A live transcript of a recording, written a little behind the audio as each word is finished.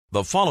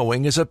The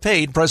following is a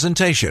paid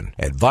presentation.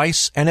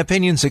 Advice and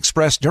opinions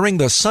expressed during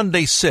the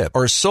Sunday Sip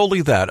are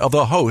solely that of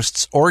the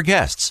hosts or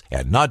guests,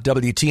 and not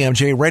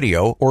WTMJ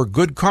Radio or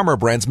Good Karma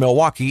Brands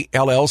Milwaukee,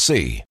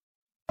 LLC.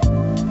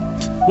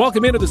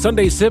 Welcome into the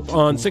Sunday Sip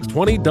on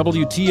 620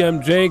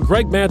 WTMJ.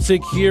 Greg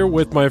Matzik here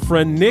with my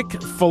friend Nick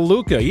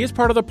Faluca. He is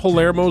part of the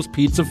Palermo's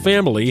Pizza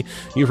family.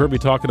 You've heard me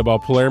talking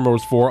about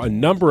Palermo's for a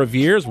number of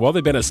years. Well,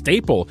 they've been a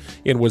staple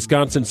in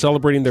Wisconsin,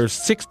 celebrating their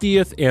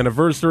 60th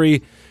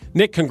anniversary.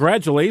 Nick,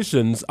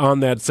 congratulations on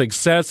that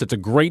success. It's a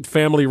great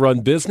family-run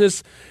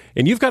business,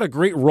 and you've got a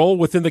great role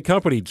within the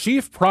company,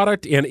 Chief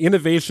Product and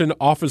Innovation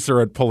Officer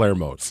at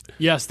Palermo's.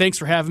 Yes, thanks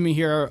for having me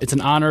here. It's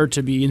an honor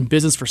to be in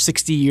business for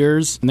 60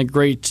 years in the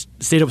great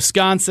state of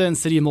Wisconsin,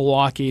 city of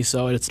Milwaukee,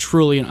 so it's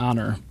truly an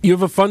honor. You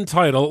have a fun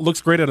title. It looks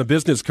great on a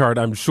business card,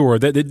 I'm sure.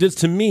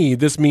 To me,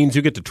 this means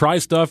you get to try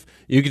stuff,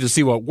 you get to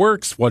see what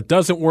works, what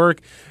doesn't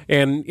work,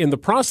 and in the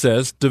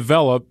process,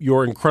 develop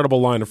your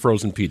incredible line of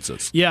frozen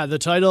pizzas. Yeah, the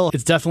title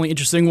is definitely an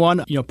interesting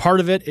one. Part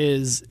of it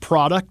is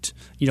product,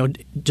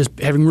 just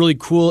having really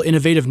cool,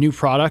 innovative new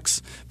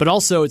products, but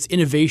also it's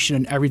innovation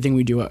in everything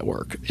we do at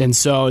work. And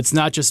so it's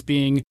not just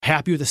being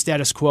happy with the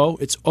status quo,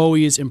 it's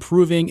always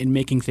improving and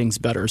making things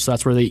better. So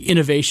that's where the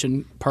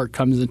innovation part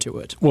comes into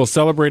it. Well,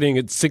 celebrating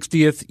its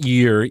 60th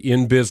year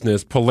in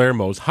business,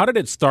 Palermo's, how did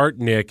it start,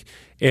 Nick?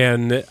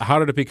 And how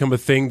did it become a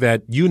thing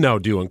that you now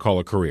do and call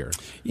a career?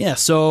 Yeah,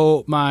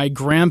 so my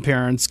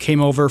grandparents came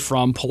over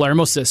from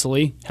Palermo,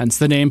 Sicily, hence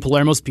the name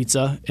Palermo's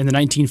Pizza, in the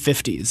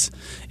 1950s.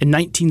 In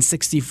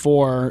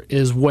 1964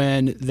 is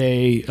when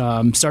they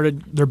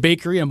started their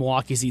bakery on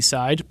Milwaukee's east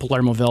side,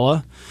 Palermo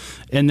Villa.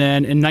 And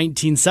then in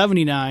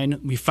 1979,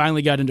 we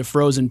finally got into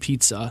frozen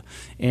pizza,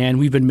 and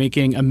we've been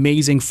making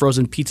amazing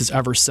frozen pizzas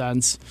ever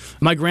since.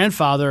 My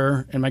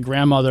grandfather and my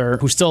grandmother,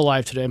 who's still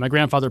alive today, my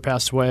grandfather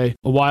passed away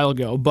a while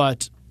ago,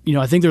 but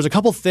I think there's a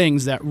couple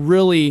things that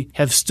really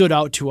have stood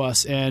out to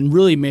us and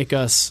really make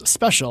us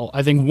special.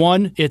 I think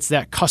one, it's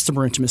that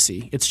customer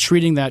intimacy. It's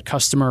treating that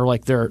customer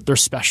like they're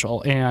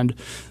special. And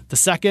the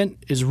second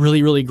is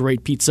really, really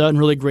great pizza and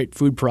really great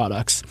food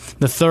products.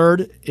 The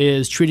third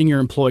is treating your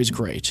employees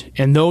great.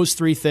 And those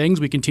three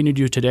things we continue to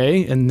do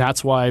today, and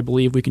that's why I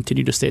believe we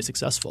continue to stay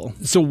successful.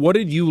 So what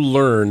did you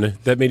learn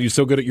that made you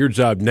so good at your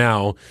job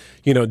now,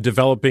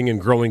 developing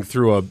and growing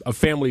through a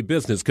family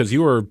business? Because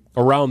you were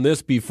around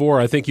this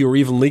before. I think you were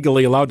even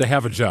legally allowed to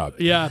have a job.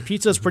 Yeah,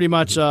 pizza's pretty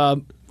much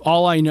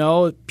all I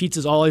know.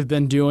 Pizza's all I've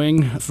been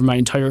doing for my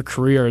entire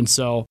career. And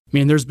so,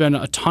 there's been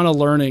a ton of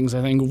learnings.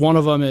 I think one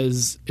of them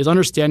is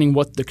understanding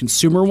what the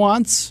consumer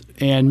wants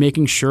and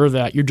making sure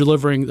that you're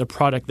delivering the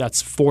product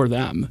that's for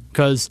them.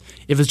 Because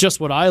if it's just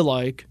what I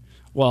like,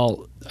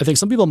 well, I think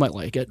some people might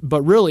like it,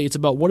 but really it's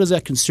about what does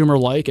that consumer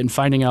like and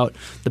finding out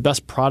the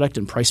best product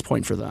and price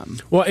point for them.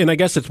 Well, and I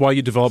guess it's why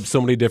you develop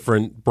so many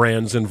different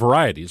brands and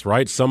varieties,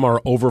 right? Some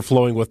are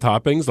overflowing with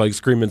toppings like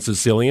Screamin'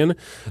 Sicilian.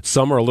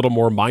 Some are a little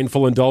more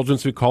mindful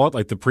indulgence, we call it,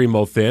 like the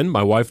Primo Thin.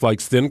 My wife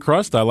likes thin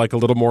crust. I like a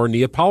little more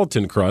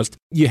Neapolitan crust.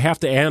 You have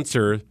to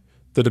answer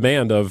the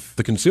demand of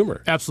the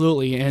consumer.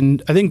 Absolutely.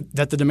 And I think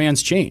that the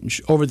demands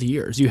change over the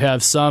years. You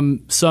have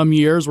some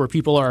years where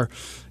people are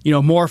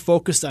more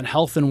focused on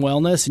health and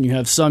wellness, and you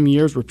have some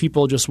years where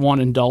people just want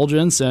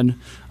indulgence. And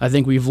I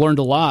think we've learned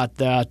a lot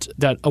that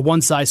a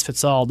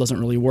one-size-fits-all doesn't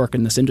really work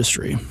in this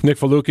industry. Nick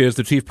Faluca is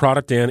the Chief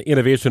Product and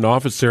Innovation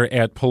Officer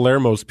at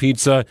Palermo's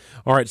Pizza.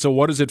 All right, so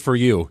what is it for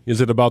you?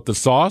 Is it about the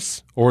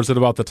sauce, or is it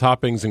about the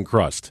toppings and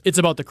crust? It's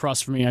about the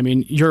crust for me.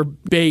 Your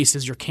base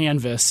is your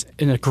canvas,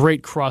 and a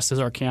great crust is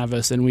our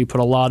canvas, and we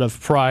put a lot of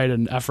pride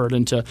and effort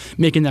into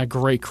making that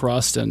great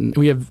crust. And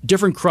we have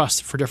different crusts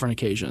for different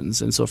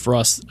occasions. And so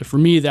for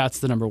me, that's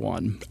the number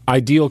one.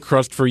 Ideal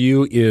crust for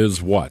you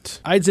is what?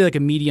 I'd say like a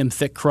medium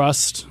thick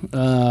crust.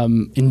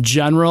 In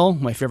general,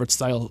 my favorite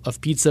style of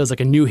pizza is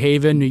like a New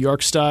Haven, New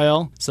York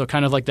style. So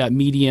kind of like that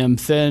medium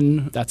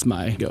thin. That's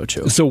my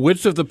go-to. So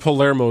which of the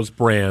Palermo's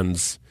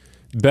brands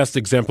best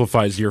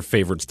exemplifies your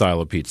favorite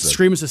style of pizza?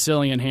 Screamin'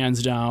 Sicilian,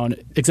 hands down,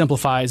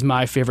 exemplifies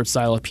my favorite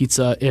style of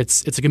pizza.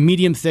 It's like a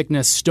medium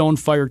thickness,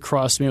 stone-fired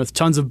crust made with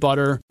tons of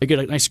butter. You get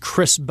a nice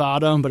crisp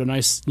bottom, but a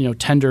nice,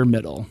 tender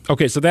middle.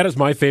 Okay, so that is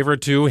my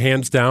favorite too,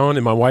 hands down.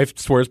 And my wife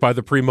swears by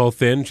the Primo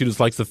Thin. She just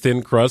likes the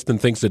thin crust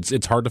and thinks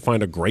it's hard to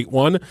find a great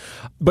one.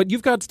 But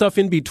you've got stuff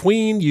in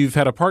between. You've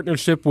had a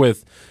partnership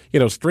with,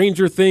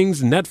 Stranger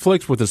Things,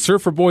 Netflix, with a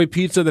Surfer Boy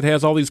pizza that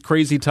has all these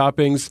crazy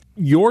toppings.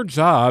 Your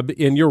job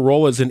in your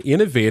role as an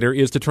innovator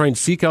is to try and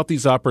seek out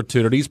these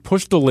opportunities,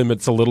 push the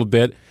limits a little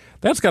bit.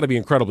 That's got to be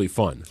incredibly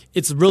fun.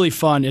 It's really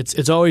fun.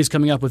 It's always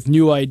coming up with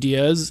new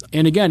ideas.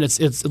 And again,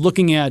 it's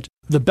looking at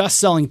the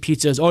best-selling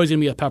pizza is always going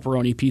to be a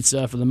pepperoni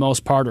pizza for the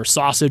most part, or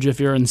sausage if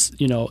you're in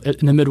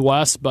the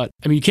Midwest. But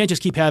you can't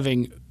just keep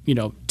having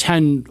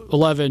 10,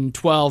 11,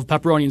 12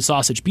 pepperoni and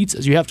sausage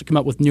pizzas. You have to come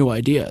up with new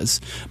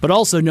ideas, but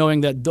also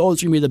knowing that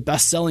those are going to be the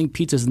best-selling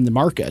pizzas in the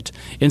market.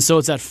 And so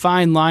it's that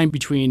fine line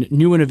between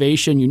new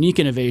innovation, unique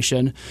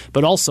innovation,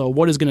 but also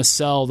what is going to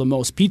sell the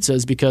most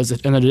pizzas, because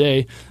at the end of the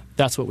day,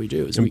 that's what we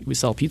do, is we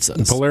sell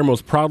pizzas.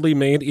 Palermo's proudly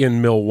made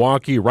in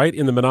Milwaukee, right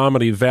in the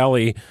Menominee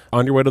Valley,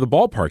 on your way to the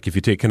ballpark if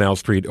you take Canal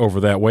Street over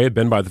that way. I've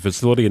been by the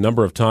facility a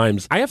number of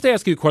times. I have to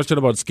ask you a question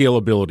about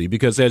scalability,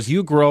 because as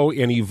you grow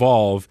and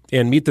evolve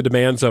and meet the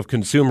demands of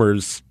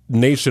consumers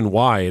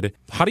nationwide,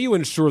 how do you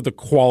ensure the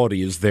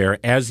quality is there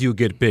as you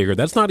get bigger?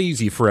 That's not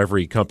easy for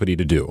every company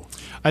to do.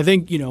 I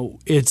think,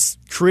 it's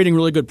creating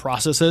really good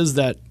processes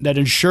that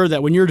ensure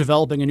that when you're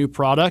developing a new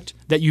product,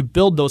 that you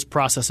build those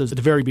processes at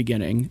the very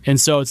beginning. And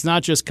so it's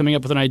not just coming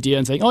up with an idea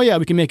and saying, oh yeah,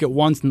 we can make it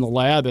once in the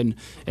lab and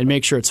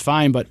make sure it's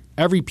fine. But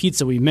every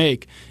pizza we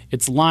make,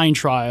 it's line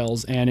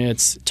trials and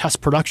it's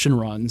test production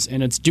runs,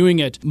 and it's doing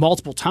it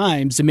multiple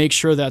times to make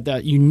sure that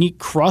that unique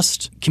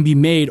crust can be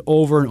made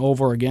over and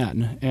over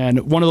again. And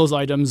one of those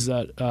items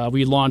that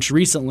we launched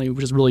recently,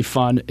 which is really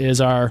fun,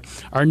 is our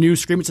new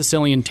Screamin'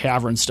 Sicilian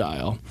Tavern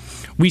style.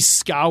 We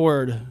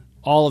scoured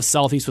all of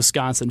Southeast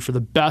Wisconsin for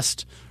the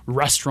best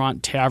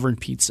restaurant tavern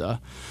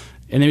pizza.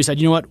 And then we said,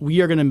 you know what?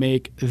 We are going to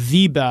make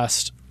the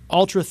best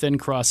ultra thin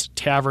crust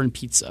tavern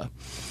pizza.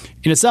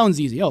 And it sounds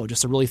easy. Oh,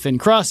 just a really thin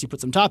crust. You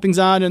put some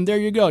toppings on, and there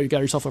you go. You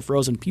got yourself a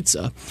frozen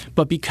pizza.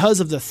 But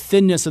because of the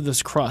thinness of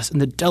this crust and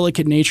the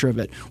delicate nature of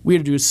it, we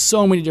had to do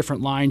so many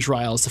different line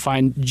trials to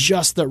find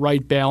just the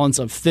right balance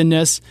of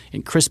thinness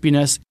and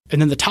crispiness.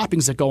 And then the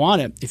toppings that go on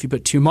it, if you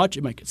put too much,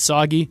 it might get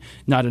soggy.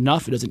 Not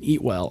enough, it doesn't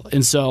eat well.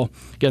 And so,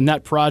 again,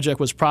 that project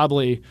was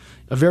probably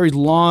a very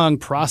long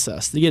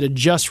process to get it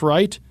just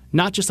right.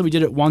 Not just that we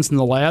did it once in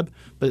the lab,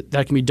 but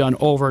that can be done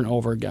over and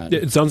over again.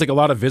 It sounds like a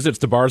lot of visits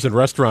to bars and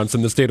restaurants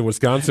in the state of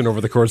Wisconsin over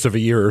the course of a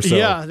year or so.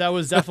 Yeah, that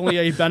was definitely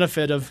a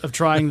benefit of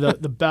trying the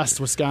best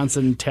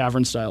Wisconsin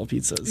tavern-style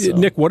pizzas. So.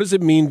 Nick, what does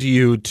it mean to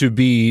you to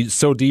be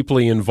so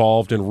deeply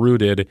involved and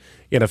rooted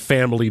in a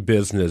family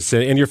business,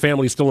 and your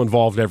family's still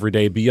involved every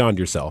day beyond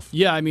yourself?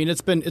 Yeah, I mean,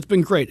 it's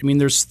been great. I mean,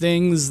 there's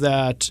things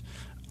that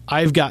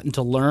I've gotten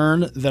to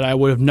learn that I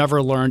would have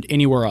never learned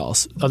anywhere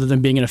else other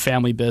than being in a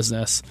family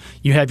business.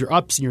 You have your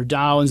ups and your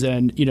downs,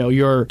 and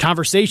your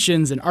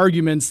conversations and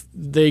arguments,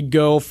 they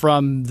go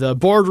from the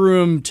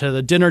boardroom to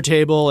the dinner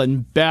table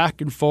and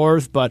back and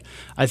forth. But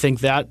I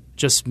think that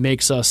just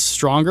makes us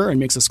stronger and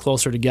makes us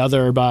closer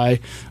together by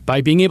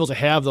being able to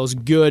have those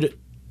good,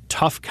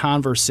 tough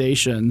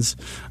conversations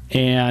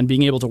and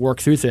being able to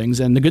work through things.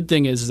 And the good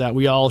thing is that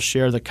we all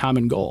share the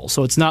common goal.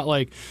 So it's not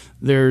like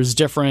there's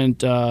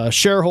different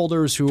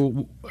shareholders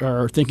who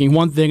are thinking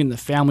one thing and the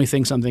family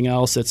thinks something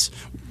else.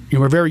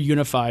 We're very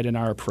unified in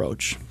our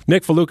approach.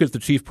 Nick Faluca is the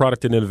Chief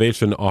Product and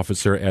Innovation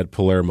Officer at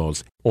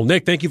Palermo's. Well,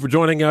 Nick, thank you for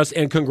joining us,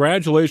 and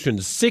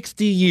congratulations,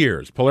 60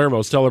 years.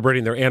 Palermo's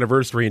celebrating their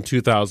anniversary in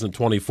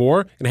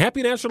 2024. And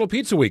happy National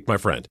Pizza Week, my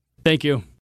friend. Thank you.